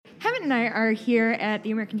Emmett and I are here at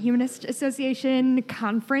the American Humanist Association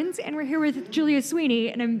conference, and we're here with Julia Sweeney,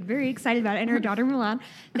 and I'm very excited about it, and her daughter Milan.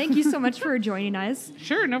 Thank you so much for joining us.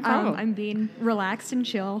 Sure, no problem. I'm being relaxed and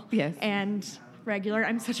chill. Yes. And regular.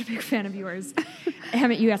 I'm such a big fan of yours.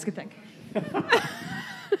 Emmett, you ask a thing.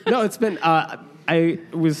 No, it's been... I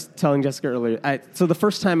was telling Jessica earlier, so the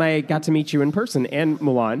first time I got to meet you in person and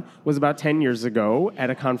Milan was about 10 years ago at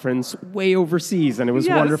a conference way overseas, and it was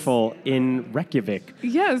wonderful in Reykjavik.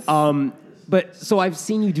 Yes. But so I've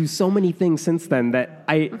seen you do so many things since then that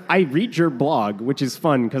I read your blog, which is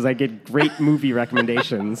fun because I get great movie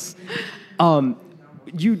recommendations.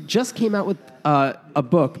 You just came out with a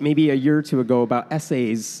book maybe a year or two ago about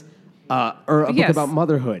essays. Or a book about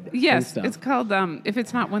motherhood. Yes, it's called If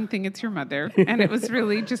It's Not One Thing, It's Your Mother. And it was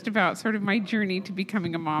really just about sort of my journey to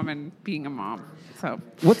becoming a mom and being a mom. So,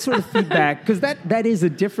 what sort of feedback, because that is a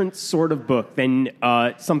different sort of book than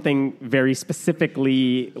something very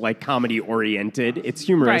specifically like comedy oriented. It's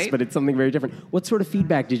humorous, but it's something very different. What sort of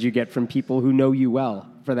feedback did you get from people who know you well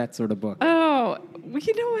for that sort of book? Oh, well,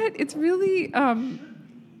 you know what? It's really,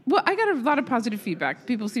 well, I got a lot of positive feedback.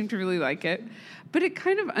 People seem to really like it. But it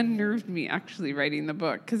kind of unnerved me, actually, writing the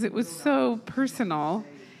book, because it was so personal.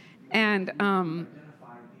 And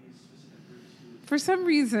for some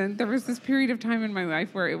reason, there was this period of time in my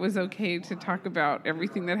life where it was okay to talk about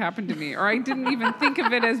everything that happened to me. Or I didn't even think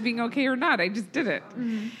of it as being okay or not. I just did it.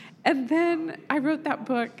 Mm-hmm. And then I wrote that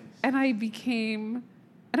book, and I became...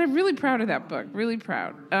 And I'm really proud of that book, really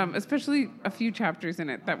proud. Especially a few chapters in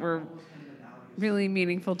it that were really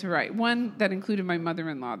meaningful to write. One that included my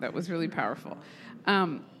mother-in-law that was really powerful.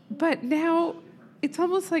 But now it's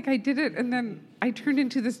almost like I did it and then I turned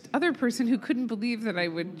into this other person who couldn't believe that I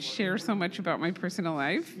would share so much about my personal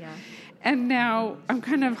life. Yeah. And now I'm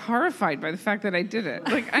kind of horrified by the fact that I did it.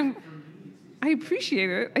 Like I appreciate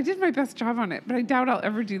it. I did my best job on it, but I doubt I'll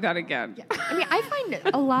ever do that again. Yeah. I mean, I find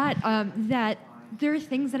a lot that there are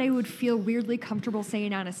things that I would feel weirdly comfortable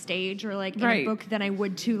saying on a stage or like in a book than I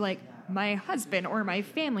would to like my husband or my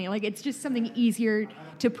family. Like, it's just something easier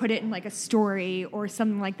to put it in like a story or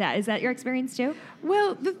something like that. Is that your experience too?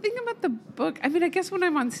 Well, the thing about the book, I mean, I guess when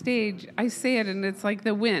I'm on stage, I say it and it's like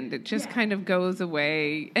the wind. It just kind of goes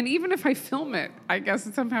away. And even if I film it, I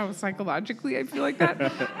guess somehow psychologically I feel like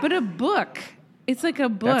that. But a book, it's like a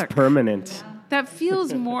book. That's permanent. That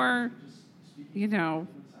feels more,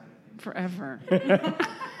 forever.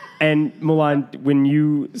 And Milan, when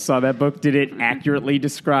you saw that book, did it accurately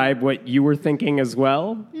describe what you were thinking as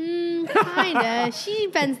well? Kinda. She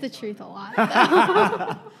bends the truth a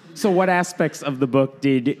lot. So what aspects of the book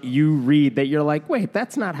did you read that you're like, wait,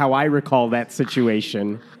 that's not how I recall that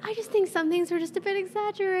situation? I just think some things were just a bit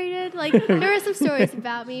exaggerated. Like, there were some stories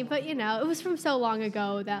about me, but, it was from so long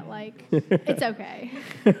ago that, like, it's okay.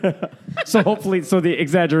 So hopefully, the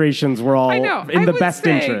exaggerations were all in the best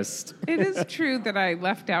interest. It is true that I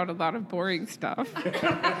left out a lot of boring stuff.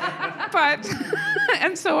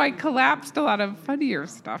 And so I collapsed a lot of funnier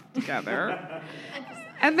stuff together.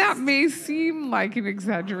 And that may seem like an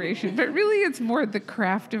exaggeration, but really it's more the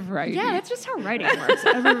craft of writing. Yeah, that's just how writing works.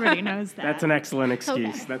 Everybody knows that. That's an excellent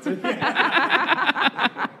excuse. Okay. That's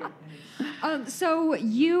it. So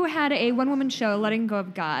you had a one-woman show, Letting Go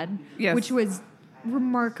of God, which was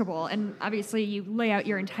remarkable. And obviously you lay out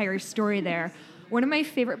your entire story there. One of my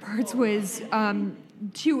favorite parts was,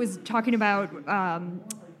 was talking about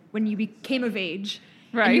when you became of age.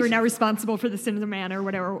 Right. And you were now responsible for the sin of the man or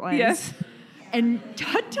whatever it was. Yes. And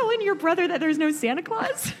telling your brother that there's no Santa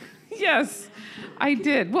Claus? Yes, I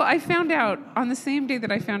did. Well, I found out on the same day that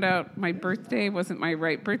I found out my birthday wasn't my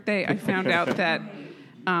right birthday, I found out that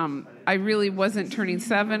I really wasn't turning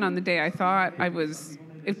 7 on the day I thought I was.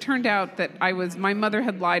 It turned out that my mother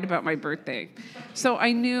had lied about my birthday. So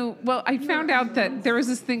I knew, I found out that there was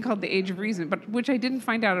this thing called the age of reason, but which I didn't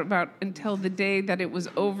find out about until the day that it was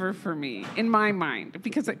over for me, in my mind,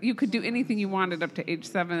 because you could do anything you wanted up to age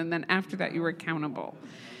 7, and then after that you were accountable.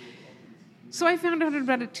 So I found out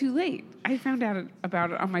about it too late. I found out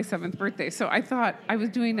about it on my 7th birthday. So I thought I was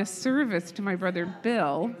doing a service to my brother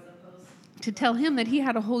Bill to tell him that he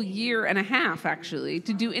had a whole year and a half, actually,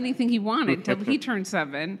 to do anything he wanted till he turned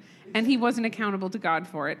 7, and he wasn't accountable to God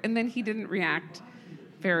for it. And then he didn't react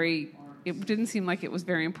it didn't seem like it was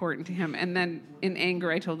very important to him. And then in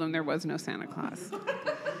anger, I told him there was no Santa Claus.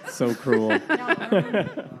 So cruel.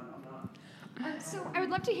 So I would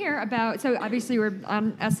love to hear about, so obviously we're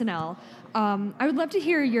on SNL. I would love to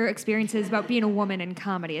hear your experiences about being a woman in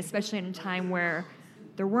comedy, especially in a time where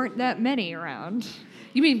there weren't that many around.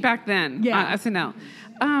 You mean back then? Yeah. SNL.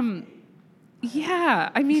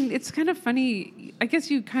 Yeah, I mean, it's kind of funny. I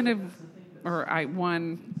guess you kind of, or I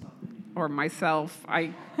won or myself.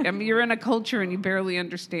 You're in a culture and you barely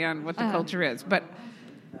understand what the culture is. But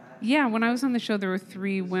yeah, when I was on the show, there were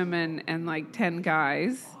 3 women and like 10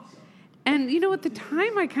 guys. And, at the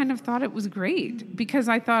time, I kind of thought it was great because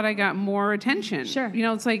I thought I got more attention. Sure.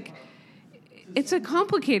 It's like, it's a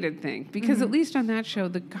complicated thing because at least on that show,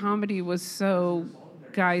 the comedy was so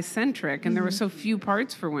guy-centric and there were so few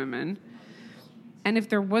parts for women. And if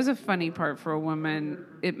there was a funny part for a woman,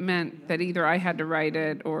 it meant that either I had to write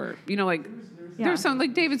it or, there's some,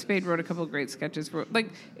 like David Spade wrote a couple of great sketches for,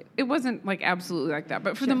 it wasn't like absolutely like that.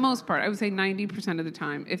 But for the most part, I would say 90% of the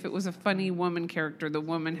time, if it was a funny woman character, the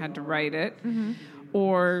woman had to write it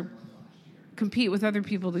or compete with other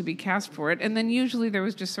people to be cast for it. And then usually there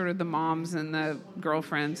was just sort of the moms and the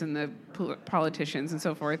girlfriends and the politicians and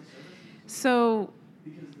so forth. So...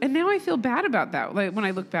 And now I feel bad about that, like when I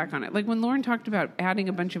look back on it. Like when Lorne talked about adding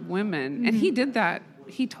a bunch of women, and he did that,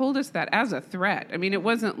 he told us that as a threat. I mean, it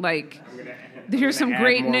wasn't like, here's some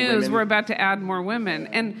great news, we're about to add more women.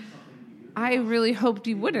 And I really hoped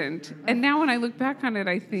he wouldn't. And now when I look back on it,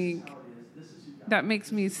 I think that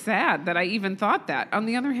makes me sad that I even thought that. On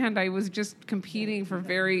the other hand, I was just competing for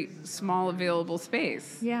very small available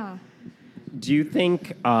space. Yeah. Do you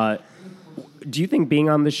think being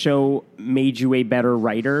on the show made you a better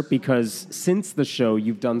writer? Because since the show,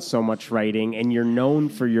 you've done so much writing and you're known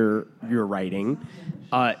for your writing.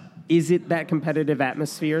 Is it that competitive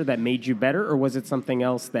atmosphere that made you better, or was it something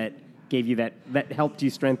else that gave you that helped you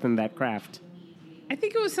strengthen that craft? I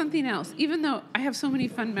think it was something else, even though I have so many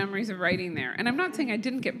fun memories of writing there. And I'm not saying I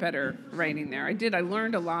didn't get better writing there. I did. I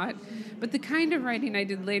learned a lot. But the kind of writing I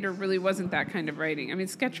did later really wasn't that kind of writing. I mean,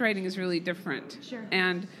 sketch writing is really different. Sure.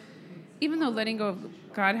 And even though Letting Go of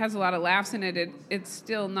God has a lot of laughs in it, it's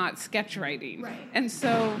still not sketch writing. Right. And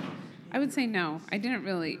so I would say no, I didn't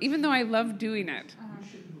really, even though I loved doing it.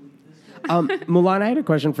 Mulan, I had a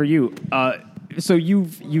question for you. So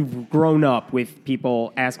you've grown up with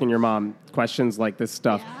people asking your mom questions like this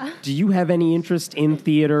stuff. Yeah. Do you have any interest in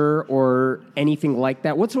theater or anything like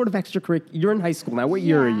that? What sort of extracurricular? You're in high school now. What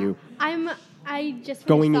year are you? I just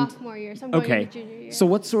finished sophomore year, so I'm going into junior year. So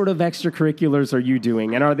what sort of extracurriculars are you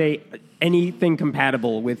doing? And are they anything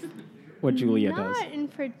compatible with what Julia does? Not in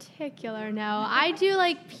particular, no. I do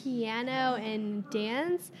like piano and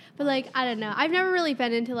dance, but I don't know. I've never really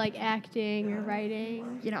been into acting or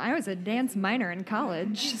writing. I was a dance minor in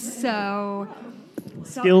college, so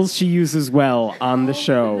skills she uses well on the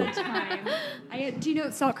show. Do you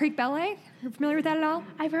know Salt Creek Ballet? Are you familiar with that at all?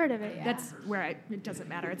 I've heard of it, yeah. That's where it doesn't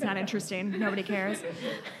matter. It's not interesting. Nobody cares.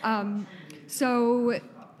 So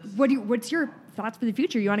what's your thoughts for the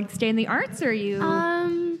future? You want to stay in the arts, or are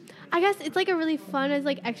you... I guess it's a really fun as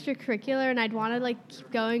extracurricular, and I'd want to keep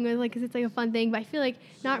going with because it's a fun thing. But I feel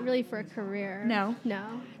not really for a career. No.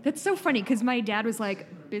 That's so funny because my dad was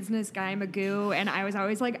business guy Magoo, and I was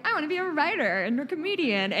always I want to be a writer and a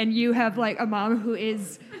comedian. And you have a mom who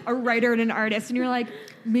is a writer and an artist, and you're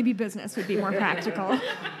maybe business would be more practical.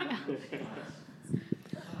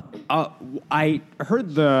 I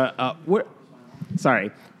heard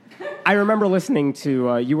Sorry. I remember listening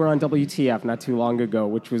to, you were on WTF not too long ago,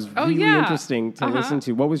 which was really interesting to listen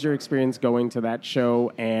to. What was your experience going to that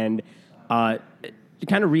show and kind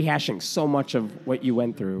of rehashing so much of what you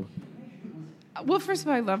went through? Well, first of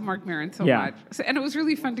all, I love Mark Maron so much. And it was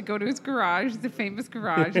really fun to go to his garage, the famous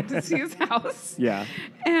garage, and to see his house. Yeah.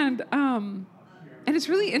 And it's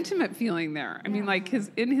really intimate feeling there. I mean,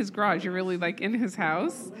 in his garage, you're really in his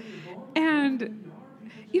house. And,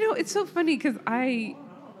 it's so funny because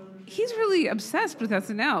he's really obsessed with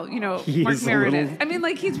SNL, Mark Maron is. I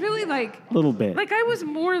mean, he's really a little bit. I was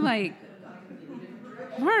more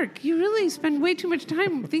Mark, you really spend way too much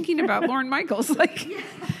time thinking about Lorne Michaels.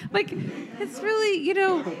 It's really,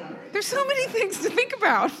 there's so many things to think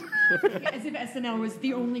about. As if SNL was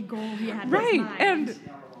the only goal he had in right, his mind. And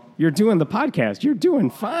you're doing the podcast. You're doing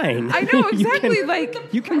fine. I know, exactly.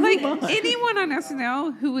 you can move on. Anyone on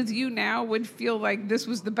SNL who was you now would feel like this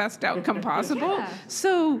was the best outcome possible. Yeah.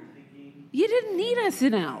 So you didn't need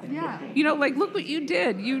SNL. Yeah. Look what you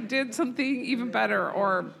did. You did something even better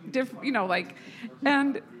or different,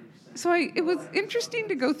 and so it was interesting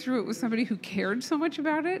to go through it with somebody who cared so much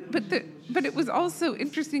about it, but it was also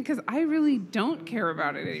interesting because I really don't care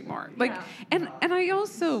about it anymore. And I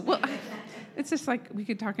also, it's just we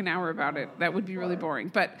could talk an hour about it. That would be really boring,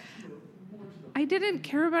 but I didn't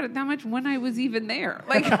care about it that much when I was even there.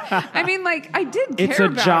 I did care about it. It's a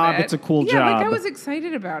job. It's a cool job. I was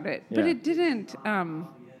excited about it, but it didn't, I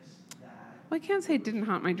can't say it didn't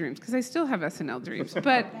haunt my dreams because I still have SNL dreams,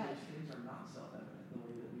 but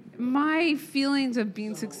my feelings of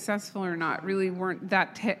being successful or not really weren't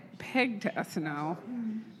that pegged to SNL.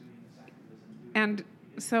 And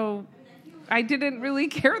so I didn't really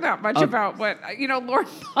care that much about what, Lauren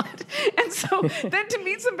thought. And so then to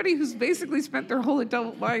meet somebody who's basically spent their whole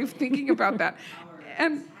adult life thinking about that.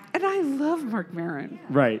 And I love Marc Maron.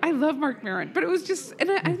 Right. I love Marc Maron. But it was just,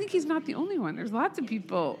 and I think he's not the only one. There's lots of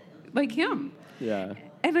people like him. Yeah.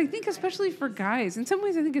 And I think especially for guys, in some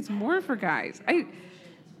ways I think it's more for guys.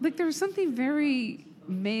 There's something very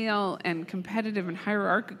male and competitive and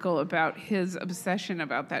hierarchical about his obsession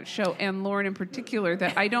about that show, and Lauren in particular,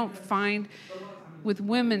 that I don't find with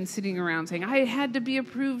women sitting around saying, I had to be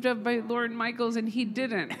approved of by Lorne Michaels, and he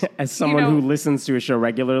didn't. As someone who listens to a show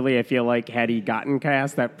regularly, I feel like had he gotten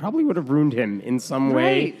cast, that probably would have ruined him in some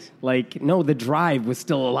way. Right. Like, no, the drive was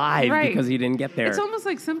still alive because he didn't get there. It's almost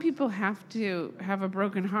like some people have to have a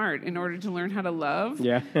broken heart in order to learn how to love.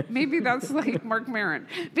 Yeah. Maybe that's like Marc Maron.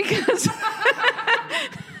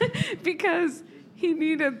 Because he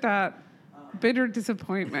needed that bitter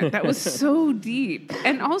disappointment that was so deep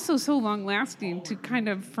and also so long-lasting to kind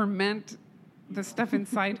of ferment the stuff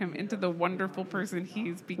inside him into the wonderful person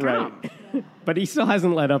he's become. Right. But he still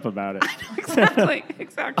hasn't let up about it. Exactly.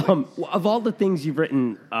 Of all the things you've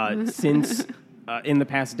written since in the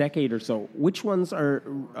past decade or so, which ones are,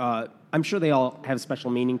 I'm sure they all have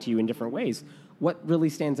special meaning to you in different ways. What really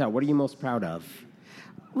stands out? What are you most proud of?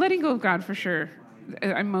 Letting Go of God, for sure.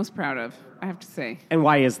 I'm most proud of, I have to say. And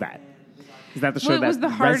why is that? Is that the show that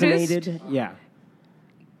resonated? Yeah.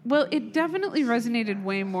 Well, it definitely resonated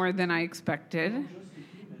way more than I expected.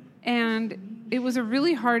 And it was a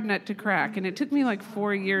really hard nut to crack. And it took me like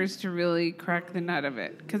 4 years to really crack the nut of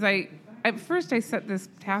it. Because at first I set this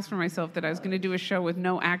task for myself that I was going to do a show with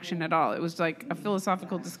no action at all. It was like a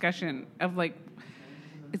philosophical discussion of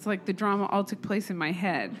it's like the drama all took place in my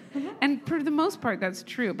head. Mm-hmm. And for the most part, that's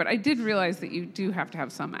true. But I did realize that you do have to have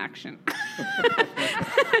some action.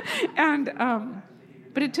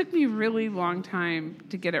 But it took me a really long time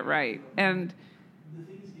to get it right. And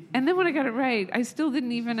then when I got it right, I still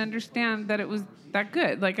didn't even understand that it was that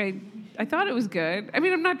good. Like, I thought it was good. I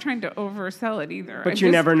mean, I'm not trying to oversell it either. But you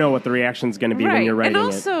never know what the reaction's going to be when you're writing it. And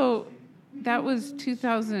also, that was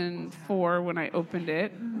 2004 when I opened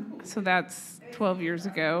it. So that's 12 years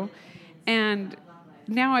ago. And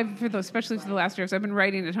now especially for the last years, I've been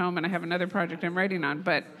writing at home, and I have another project I'm writing on.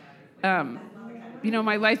 But,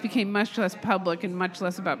 my life became much less public and much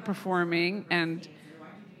less about performing. And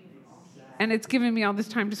it's given me all this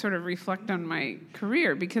time to sort of reflect on my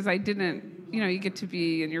career, because I didn't, you get to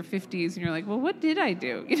be in your 50s and you're like, well, what did I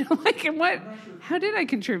do? How did I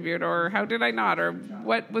contribute, or how did I not, or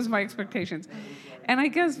what was my expectations? And I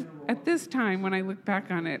guess at this time, when I look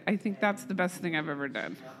back on it, I think that's the best thing I've ever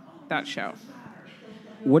done, that show.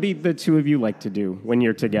 What do the two of you like to do when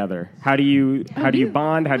you're together? How do you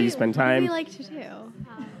bond? How do you spend time? What do we like to do?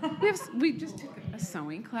 We just took a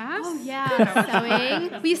sewing class. Oh, yeah,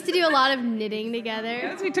 sewing. We used to do a lot of knitting together.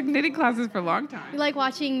 Yes, we took knitting classes for a long time. We like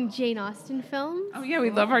watching Jane Austen films. Oh, yeah,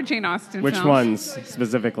 we love our Jane Austen films. Which ones,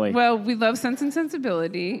 specifically? Well, we love Sense and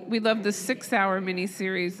Sensibility. We love the 6-hour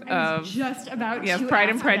miniseries of... just about Pride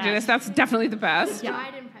and Prejudice. That's definitely the best. Yeah.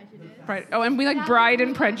 Pride and Prejudice. And we like Bride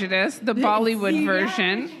and Prejudice, the Bollywood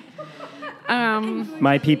version.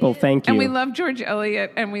 My people, thank you. And we love George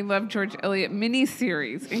Eliot, and we love George Eliot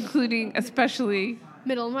miniseries, including especially...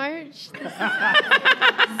 Middlemarch.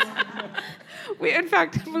 In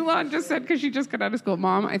fact, Mulan just said, because she just got out of school,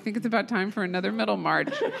 Mom, I think it's about time for another Middlemarch.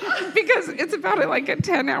 Because it's about a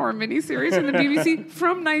 10-hour miniseries from the BBC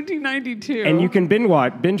from 1992. And you can binge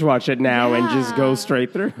watch it now and just go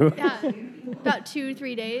straight through. Yeah. About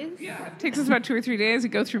 2-3 days. Yeah, it takes us about 2 or 3 days. We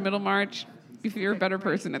go through Middlemarch. You're a better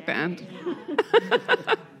person at the end. Did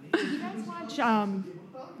you guys watch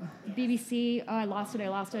BBC? I lost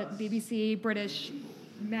it. BBC, British,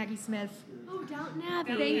 Maggie Smith. Oh, Downton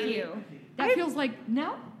Abbey. Thank you. That feels like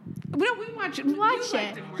no. We watch it. Watch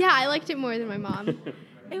it. Yeah, I liked it more than my mom.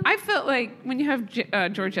 I felt like when you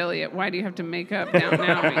have George Eliot, why do you have to make up Downton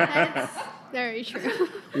Abbey? That's very true.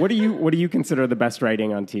 What do you consider the best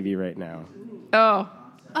writing on TV right now?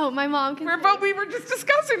 Oh, my mom can. We were just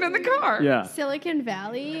discussing in the car. Yeah. Silicon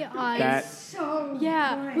Valley on. So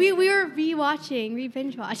yeah, we were binge watching. We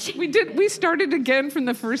did. We started again from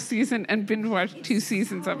the first season and binge watched 2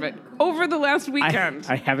 seasons of it over the last weekend.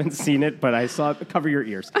 I haven't seen it, but I saw. Cover your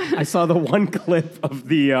ears. I saw the one clip of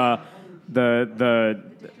the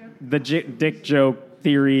dick joke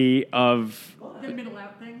theory of the middle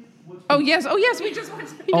out thing. Oh yes, we just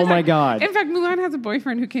watched. Oh my God! In fact, Mulan has a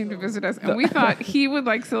boyfriend who came to visit us, and we thought he would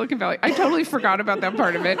like Silicon Valley. I totally forgot about that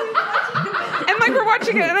part of it. And we're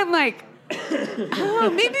watching it, and I'm like,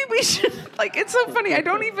 Oh, maybe we should. Like, it's so funny. I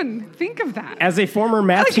don't even think of that. As a former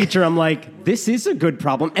math teacher, I'm like, this is a good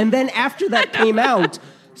problem. And then after that came out,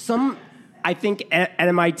 I think at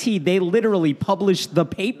MIT, they literally published the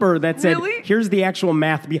paper that said, here's the actual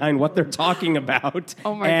math behind what they're talking about.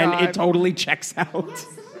 Oh my God. God. And it totally checks out.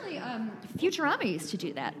 Futurama used to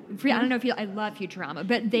do that. I don't know if I love Futurama,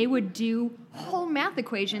 but they would do whole math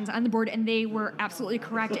equations on the board, and they were absolutely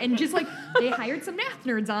correct. And just like they hired some math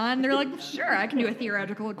nerds on, they're like, sure, I can do a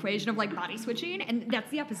theoretical equation of like body switching, and that's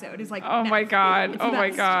the episode. Is like, oh my God, oh my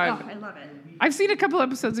God, oh, I love it. I've seen a couple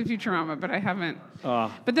episodes of Futurama, but I haven't.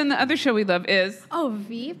 But then the other show we love is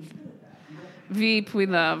Veep. Veep. We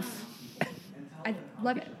love. I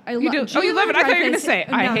love it. You do? Oh, you love it. I thought you were going to say,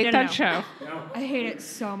 I hate that show. I hate it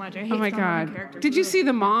so much. I hate oh my God. Did you see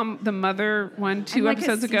the mother one, 2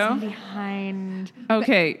 episodes ago? Behind.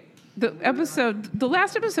 Okay. The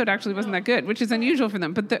last episode actually wasn't that good, which is unusual for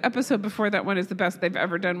them. But the episode before that one is the best they've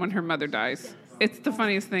ever done when her mother dies. It's the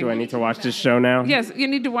funniest thing. Do I need to watch this show now? Yes, you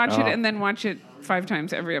need to watch it and then watch it 5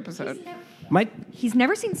 times every episode. He's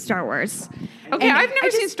never seen Star Wars. Okay, I've never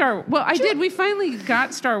seen Star Wars. Well, I did. We finally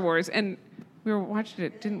got Star Wars, and we watched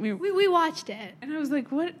it, didn't we? We watched it. And I was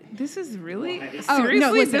like, what? This is really? Seriously?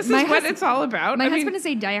 No, listen, this is what it's all about? My husband is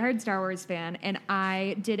a diehard Star Wars fan, and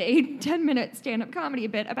I did a 10-minute stand-up comedy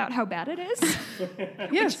bit about how bad it is.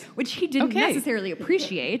 Yes. Which he didn't necessarily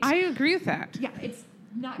appreciate. I agree with that. Yeah, it's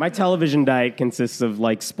not My television diet consists of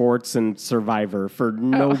like sports and Survivor for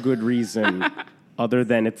no good reason other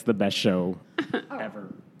than it's the best show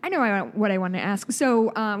ever. I know what I wanted to ask.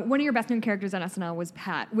 So one of your best-known characters on SNL was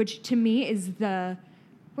Pat, which to me is the...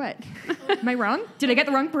 What? Am I wrong? Did I get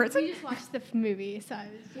the wrong person? We just watched the movie, so I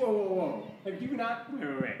was... Whoa. Have you not...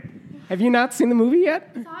 Wait. Have you not seen the movie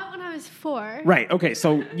yet? I saw it when I was 4. Right, okay,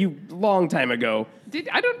 so long time ago.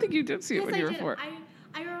 I don't think you did see it when you were 4.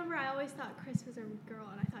 I remember I always thought Chris was a girl,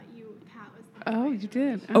 and I thought Pat was the boy. Oh, you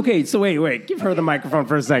did? Okay, so wait. Give her the microphone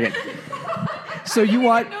for a second. So you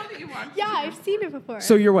watch... Yeah, I've seen it before.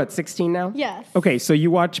 So you're what, 16 now? Yes. Okay, so you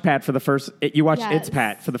watched Pat for the first... You watched It's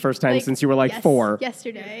Pat for the first time since you were 4.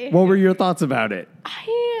 Yesterday. What were your thoughts about it?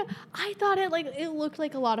 I thought it looked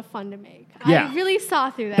like a lot of fun to make. Yeah. I really saw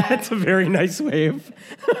through that. That's a very nice way of...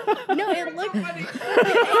 No, it looked... funny.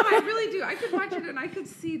 I really do. I could watch it and I could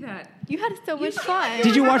see that. You had so much fun.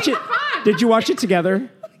 Did you watch it? Did you watch it together?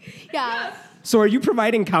 Yeah. So are you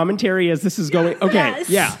providing commentary as this is going? Okay, Yes.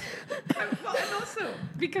 yeah. Well, and also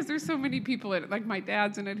because there's so many people in it, like my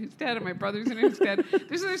dad's in it who's dead, and my brother's in it who's dead.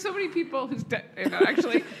 There's so many people who's dead in it,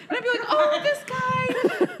 actually. And I'd be like, oh, this guy,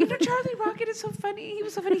 Charlie Rocket is so funny. He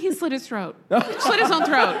was so funny. He slit his throat. Slit his own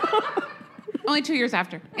throat. Only 2 years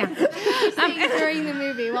after. Yeah. During the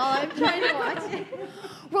movie while I'm trying to watch it.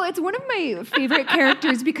 Well, it's one of my favorite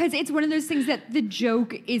characters because it's one of those things that the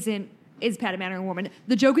joke is Pat a man or a woman?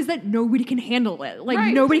 The joke is that nobody can handle it.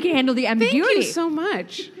 Like, nobody can handle the ambiguity. Thank you so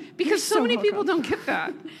much. Because so many people don't get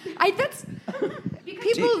that.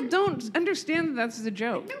 People don't understand that that's a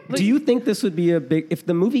joke. Like, do you think this would be if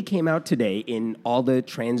the movie came out today in all the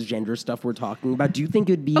transgender stuff we're talking about, do you think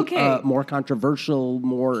it would be more controversial,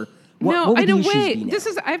 more... What would the issues be now?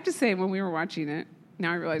 I have to say, when we were watching it,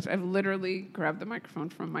 now I realize I've literally grabbed the microphone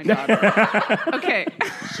from my daughter. Okay.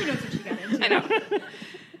 She knows what she got into. I know.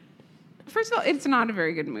 First of all, it's not a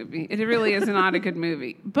very good movie. It really is not a good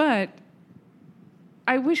movie. But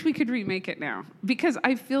I wish we could remake it now because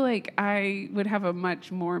I feel like I would have a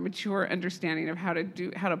much more mature understanding of how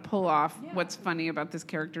to pull off what's funny about this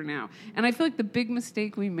character now. And I feel like the big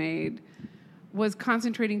mistake we made was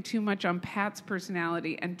concentrating too much on Pat's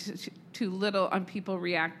personality and too little on people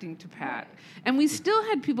reacting to Pat. And we still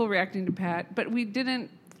had people reacting to Pat, but we didn't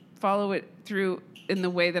follow it through in the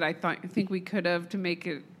way that I think we could have to make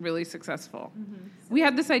it really successful. Mm-hmm. We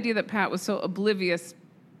had this idea that Pat was so oblivious,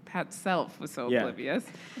 Pat's self was so oblivious,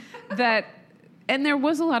 that, and there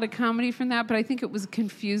was a lot of comedy from that, but I think it was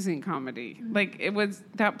confusing comedy. Mm-hmm. Like, it was,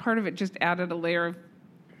 that part of it just added a layer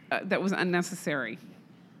of, that was unnecessary.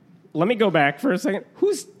 Let me go back for a second.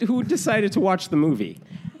 Who decided to watch the movie?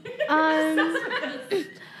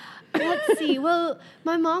 Let's see. Well,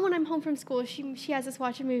 my mom, when I'm home from school, she has us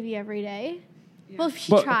watch a movie every day. Yeah. Well,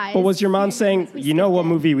 she tries. But was your mom saying, you know what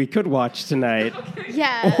movie we could watch tonight? Okay.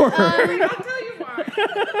 Yeah. I'll tell you why.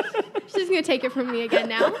 She's going to take it from me again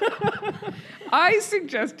now. I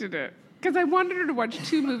suggested it because I wanted her to watch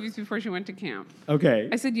 2 movies before she went to camp. Okay.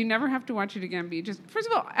 I said, you never have to watch it again, but first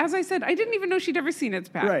of all, as I said, I didn't even know she'd ever seen It's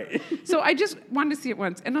Pat. Right. So I just wanted to see it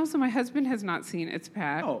once. And also, my husband has not seen It's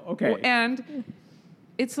Pat. Oh, okay. And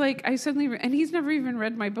it's like I suddenly, and he's never even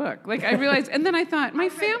read my book. Like I realized, and then I thought, my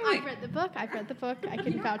family. I've read the book. I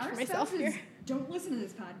can vouch for myself here. Don't listen to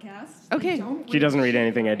this podcast. Okay. She doesn't read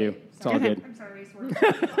anything I do. It's all good. I'm sorry.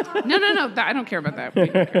 No. I don't care about that. We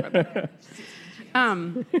don't care about that.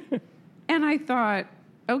 And I thought,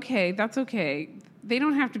 okay, that's okay. They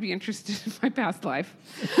don't have to be interested in my past life.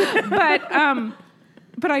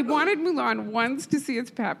 But I wanted Mulan once to see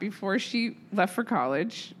its Pat before she left for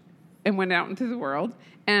college and went out into the world.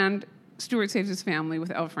 And Stuart Saves His Family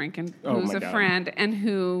with Elle Franken, who's a friend and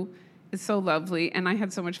who is so lovely. And I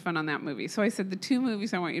had so much fun on that movie. So I said, the 2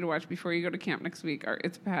 movies I want you to watch before you go to camp next week are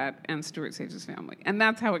It's Pat and Stuart Saves His Family. And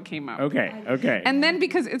that's how it came up. Okay. And then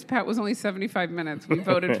because It's Pat was only 75 minutes, we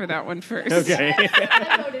voted for that one first. Okay.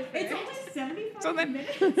 It's only 75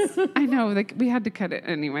 minutes. I know, like, we had to cut it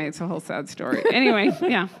anyway. It's a whole sad story. Anyway,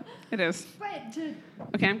 yeah, it is.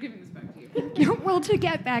 Okay, I'm giving this back to you. Well, to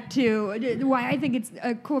get back to why I think it's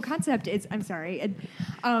a cool concept is,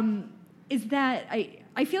 is that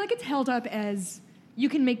I feel like it's held up as you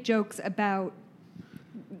can make jokes about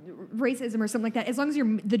racism or something like that as long as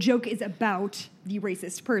the joke is about the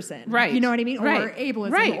racist person. Right. You know what I mean? Right. Or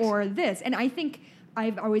ableism Right. or this. And I think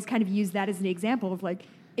I've always kind of used that as an example of like,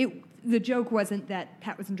 the joke wasn't that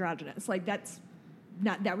Pat was androgynous. Like that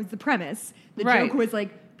was the premise. The joke was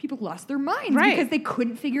like people lost their minds because they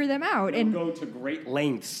couldn't figure them out. And go to great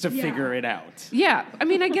lengths to figure it out. Yeah. I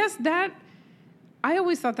mean, I guess I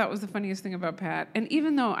always thought that was the funniest thing about Pat. And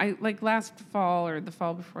even though last fall or the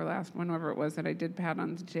fall before last, whenever it was that I did Pat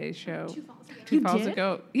on the Jay show. 2 falls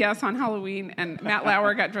ago. Yes, on Halloween. And Matt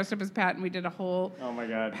Lauer got dressed up as Pat and we did a whole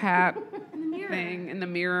Pat thing in the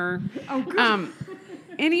mirror. Oh, good.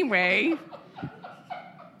 Anyway,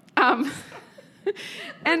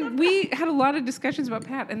 and we had a lot of discussions about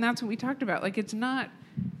Pat, and that's what we talked about. Like, it's not...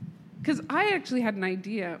 Because I actually had an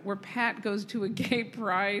idea where Pat goes to a gay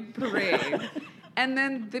pride parade, and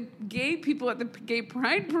then the gay people at the gay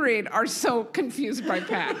pride parade are so confused by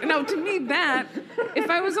Pat. Now, to me, if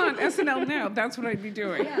I was on SNL now, that's what I'd be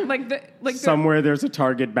doing. Yeah. Somewhere there's a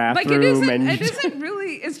Target bathroom. It isn't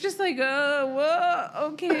really... It's just like,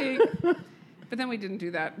 okay... But then we didn't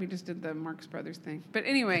do that. We just did the Marx Brothers thing. But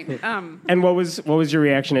anyway. And what was your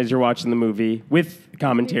reaction as you're watching the movie with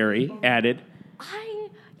commentary added? I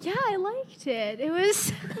liked it. It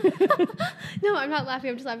was... No, I'm not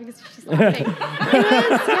laughing. I'm just laughing because she's laughing.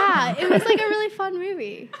 It was like a really fun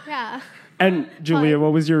movie. Yeah. And Julia,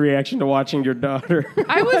 what was your reaction to watching your daughter?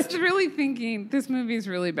 I was really thinking, this movie is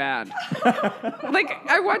really bad. Like,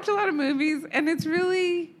 I watch a lot of movies, and it's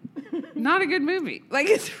really... not a good movie. Like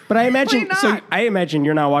it's. But I imagine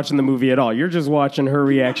you're not watching the movie at all. You're just watching her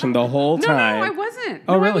reaction the whole time. No, I wasn't.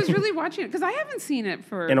 Oh, really? I was really watching it because I haven't seen it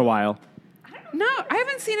in a while. No, I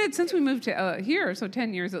haven't seen it since we moved to here, so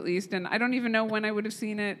 10 years at least, and I don't even know when I would have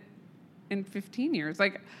seen it in 15 years.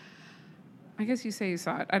 Like, I guess you say you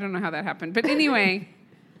saw it. I don't know how that happened, but anyway,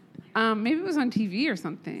 maybe it was on TV or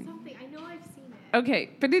something. I know I've seen it. Okay,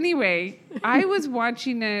 but anyway, I was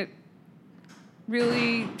watching it.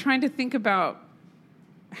 Really trying to think about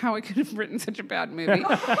how I could have written such a bad movie,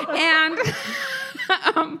 and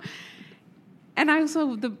I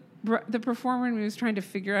also the performer was trying to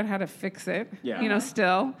figure out how to fix it. Yeah.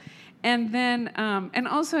 Still, and then and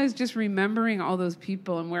also I was just remembering all those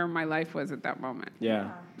people and where my life was at that moment.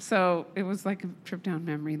 Yeah. So it was like a trip down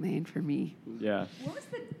memory lane for me. Yeah. What was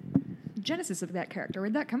the genesis of that character?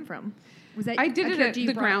 Where'd that come from? Was that I did it at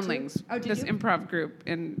the Groundlings, this improv group,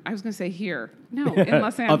 and I was going to say here. No, in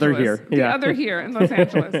Los Angeles. Other here. The other here in Los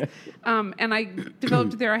Angeles. And I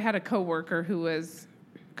developed there. I had a coworker who was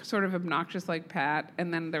sort of obnoxious like Pat,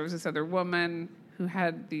 and then there was this other woman who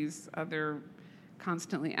had these other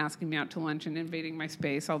constantly asking me out to lunch and invading my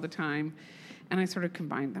space all the time, and I sort of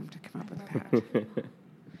combined them to come up with Pat.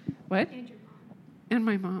 What? And your mom. And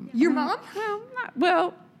my mom. Your mom?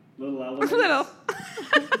 Well. Little.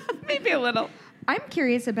 Maybe a little. I'm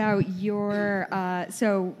curious about your.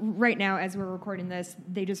 So right now, as we're recording this,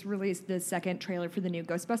 they just released the second trailer for the new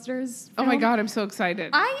Ghostbusters film. Oh my God, I'm so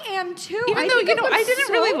excited. I am too. Even though I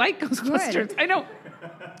didn't really like Ghostbusters. Good. I know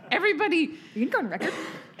everybody. You can go on record.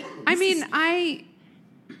 I mean, I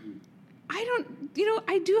don't.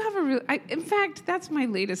 I do have a real. In fact, that's my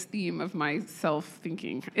latest theme of my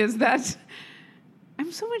self-thinking is that.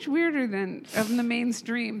 I'm so much weirder than of the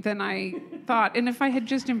mainstream than I thought. And if I had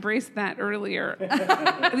just embraced that earlier,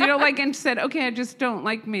 and said, okay, I just don't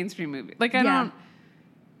like mainstream movies. I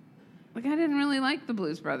didn't really like the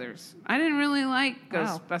Blues Brothers. I didn't really like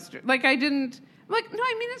Ghostbusters. I didn't, Like, no,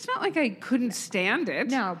 I mean, it's not like I couldn't stand it.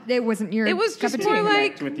 No, it wasn't your. It was cup just of more tea.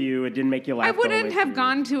 like with you. It didn't make you laugh. I the whole wouldn't way have through.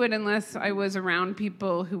 gone to it unless I was around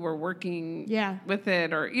people who were working with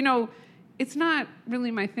it, or it's not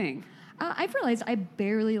really my thing. I've realized I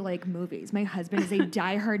barely like movies. My husband is a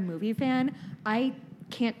diehard movie fan. I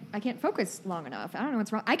can't focus long enough. I don't know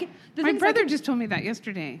what's wrong. My brother just told me that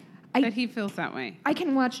yesterday. That he feels that way. I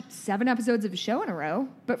can watch 7 episodes of a show in a row,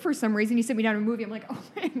 but for some reason you sit me down in a movie, I'm like, oh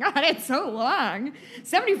my God, it's so long.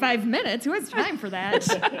 75 minutes. Who has time for that?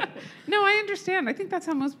 No, I understand. I think that's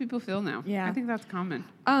how most people feel now. Yeah. I think that's common.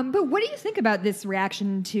 But what do you think about this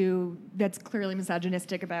reaction to that's clearly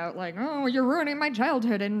misogynistic about like, oh, you're ruining my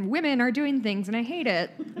childhood and women are doing things and I hate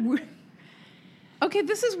it? Okay,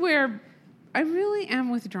 this is where I really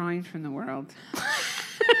am withdrawing from the world.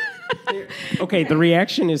 Okay, the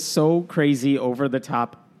reaction is so crazy over the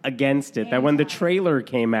top against it that when the trailer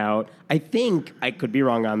came out, I think, I could be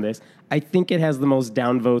wrong on this, I think it has the most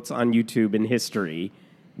downvotes on YouTube in history.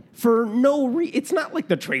 For no it's not like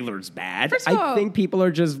the trailer's bad. First of all, I think people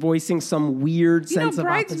are just voicing some weird sense of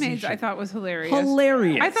Bridesmaids opposition. I thought was hilarious.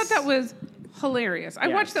 Hilarious. I thought that was hilarious. I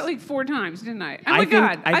watched that like 4 times, didn't I? Oh I my think-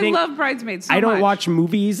 God. I I think- love Bridesmaids so I don't much. watch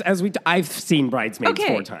movies as I've seen Bridesmaids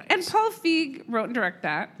 4 times. And Paul Feig wrote and directed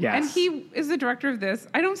that. Yes. And he is the director of this.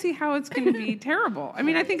 I don't see how it's going to be terrible. I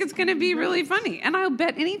mean, I think it's going to be really funny. And I'll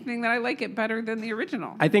bet anything that I like it better than the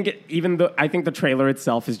original. I think I think the trailer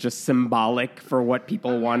itself is just symbolic for what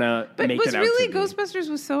people want to make it out really to be. Ghostbusters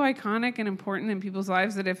was so iconic and important in people's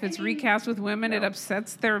lives that if it's recast with women, it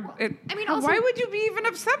upsets their. also- why would you be even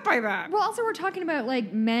upset by that? Well, also we're talking about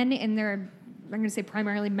like men in their, I'm going to say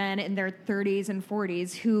primarily men in their 30s and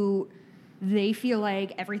 40s who they feel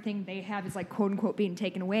like everything they have is like quote unquote being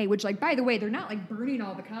taken away, which like, by the way, they're not like burning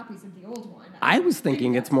all the copies of the old one. I was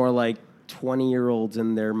thinking it's more like 20-year-olds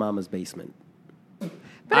in their mama's basement. But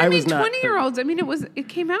I mean, was not 20-year-olds. I mean, it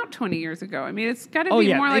came out 20 years ago. I mean, it's got to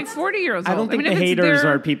be more like 40-year-olds. I don't think mean, the if it's haters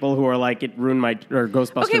their- are people who are like it ruined my or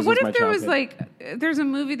Ghostbusters. Okay, what was my if there was childhood. like there's a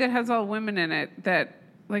movie that has all women in it that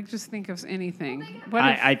like just think of anything. What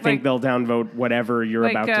if, I think they'll downvote whatever you're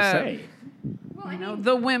like, about to say. You know,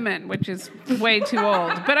 The Women, which is way too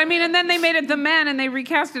old. But I mean, and then they made it The Men and they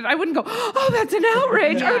recast it. I wouldn't go, oh, that's an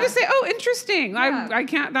outrage. I would just say, oh, interesting. Yeah. I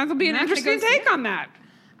can't. That'll be an Not gonna interesting go take see- on that.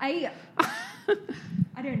 I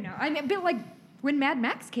don't know. I mean, but like when Mad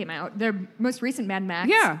Max came out, the most recent Mad Max,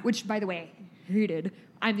 Yeah. which by the way, I hated.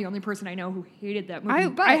 I'm the only person I know who hated that movie.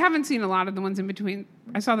 but I haven't seen a lot of the ones in between.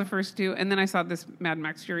 I saw the first 2, and then I saw this Mad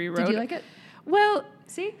Max Fury Road. Did you like it? Well,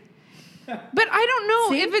 See? but I don't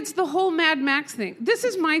know See? if it's the whole Mad Max thing. This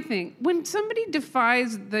is my thing. When somebody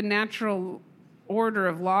defies the natural order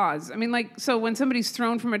of laws, I mean, like, so when somebody's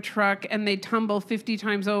thrown from a truck and they tumble 50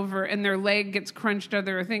 times over and their leg gets crunched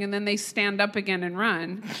under a thing and then they stand up again and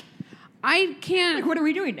run, I can't Like, what are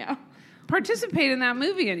we doing now? participate in that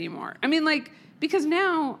movie anymore. I mean, like, because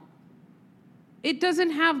now it doesn't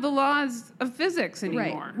have the laws of physics anymore.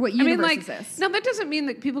 Right. What I mean, universe like, is this? now that doesn't mean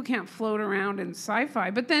that people can't float around in sci-fi,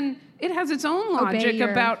 but then it has its own Obey logic your-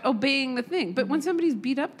 about obeying the thing. But when somebody's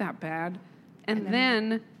beat up that bad and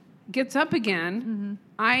then gets up again,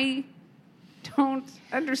 I don't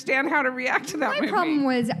understand how to react to that My movie. problem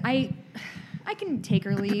was I can take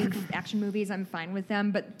or leave action movies. I'm fine with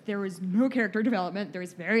them, but there was no character development. There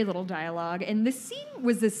was very little dialogue, and the scene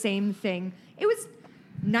was the same thing. It was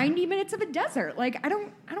 90 minutes of a desert. Like I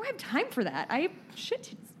don't have time for that.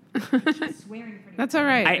 She's swearing pretty That's all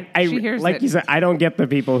right. I She hears like it. you said, I don't get the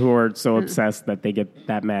people who are so obsessed that they get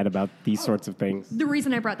that mad about these sorts of things. The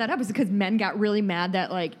reason I brought that up is because men got really mad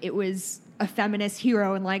that like it was a feminist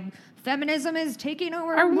hero and like feminism is taking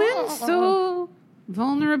over. Are men so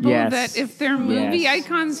vulnerable Yes. that if their movie Yes.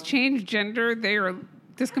 icons change gender, they are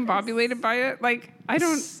discombobulated by it? Like, I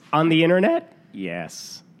don't... On the internet?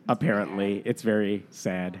 Yes. Apparently. It's very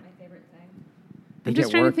sad. My favorite thing. They I'm just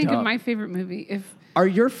get trying to worked think up. of my favorite movie. If Are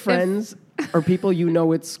your friends or people you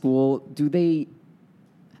know at school, do they...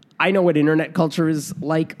 I know what internet culture is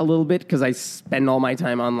like a little bit because I spend all my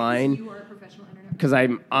time online You are a professional internet. because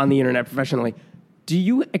I'm on the internet professionally. Do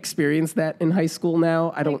you experience that in high school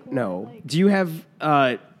now? I don't know. Do you have...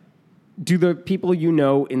 do the people you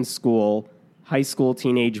know in school, high school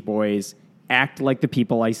teenage boys, act like the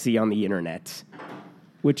people I see on the internet?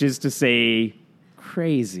 Which is to say,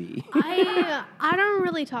 crazy. I don't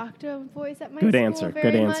really talk to boys at my Good school answer,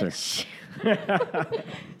 very good answer. much.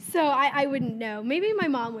 So I wouldn't know. Maybe my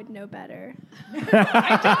mom would know better.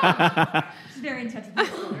 She's very in touch with the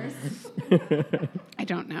scholars. I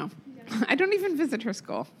don't know. I don't even visit her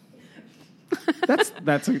school.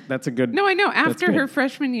 That's a good... No, I know. After good. her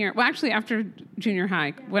freshman year, well, actually after junior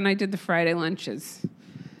high, when I did the Friday lunches,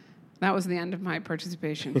 That was the end of my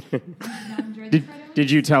participation.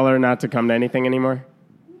 Did you tell her not to come to anything anymore?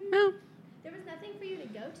 No. There was nothing for you to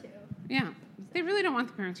go to. Yeah. They really don't want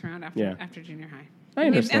the parents around after junior high. I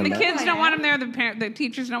understand And the that. kids don't want them there. The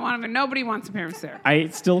teachers don't want them there. Nobody wants the parents there. I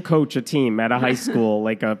still coach a team at a high school,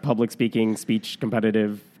 like a public speaking, speech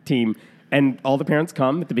competitive team. And all the parents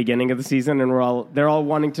come at the beginning of the season, and they're all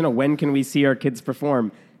wanting to know, when can we see our kids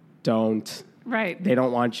perform? Don't. Right. They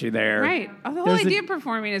don't want you there. Right. The whole idea of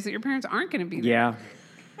performing is that your parents aren't going to be there. Yeah.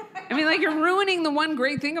 I mean, like, you're ruining the one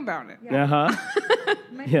great thing about it. Yeah. Uh-huh.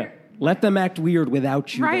 Yeah. Let them act weird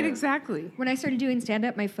without you Right, there. exactly. When I started doing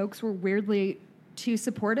stand-up, my folks were weirdly too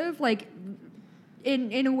supportive, like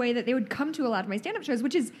in a way that they would come to a lot of my stand-up shows,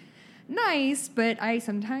 which is nice, but I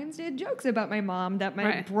sometimes did jokes about my mom that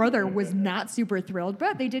my brother was not super thrilled,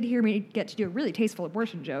 but they did hear me get to do a really tasteful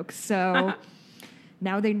abortion joke, so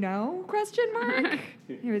now they know, question mark?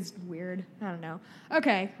 It was weird. I don't know.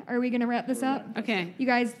 Okay, are we going to wrap this up? Okay. You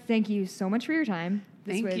guys, thank you so much for your time.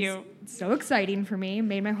 This was so exciting for me.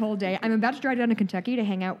 Made my whole day. I'm about to drive down to Kentucky to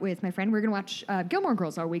hang out with my friend. We're going to watch Gilmore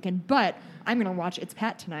Girls all weekend, but I'm going to watch It's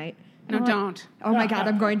Pat tonight. No, don't. Oh my God,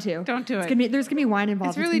 I'm going to. Don't do it. There's going to be wine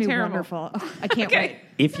involved. It's really gonna be terrible. Wonderful. Oh, I can't wait.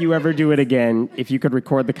 If you ever do it again, if you could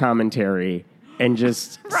record the commentary and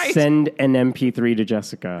just send an MP3 to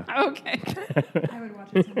Jessica. Okay. I would watch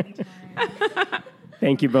it so many times.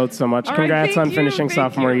 Thank you both so much. All right, Congrats thank on you, finishing thank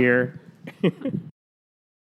sophomore you. year.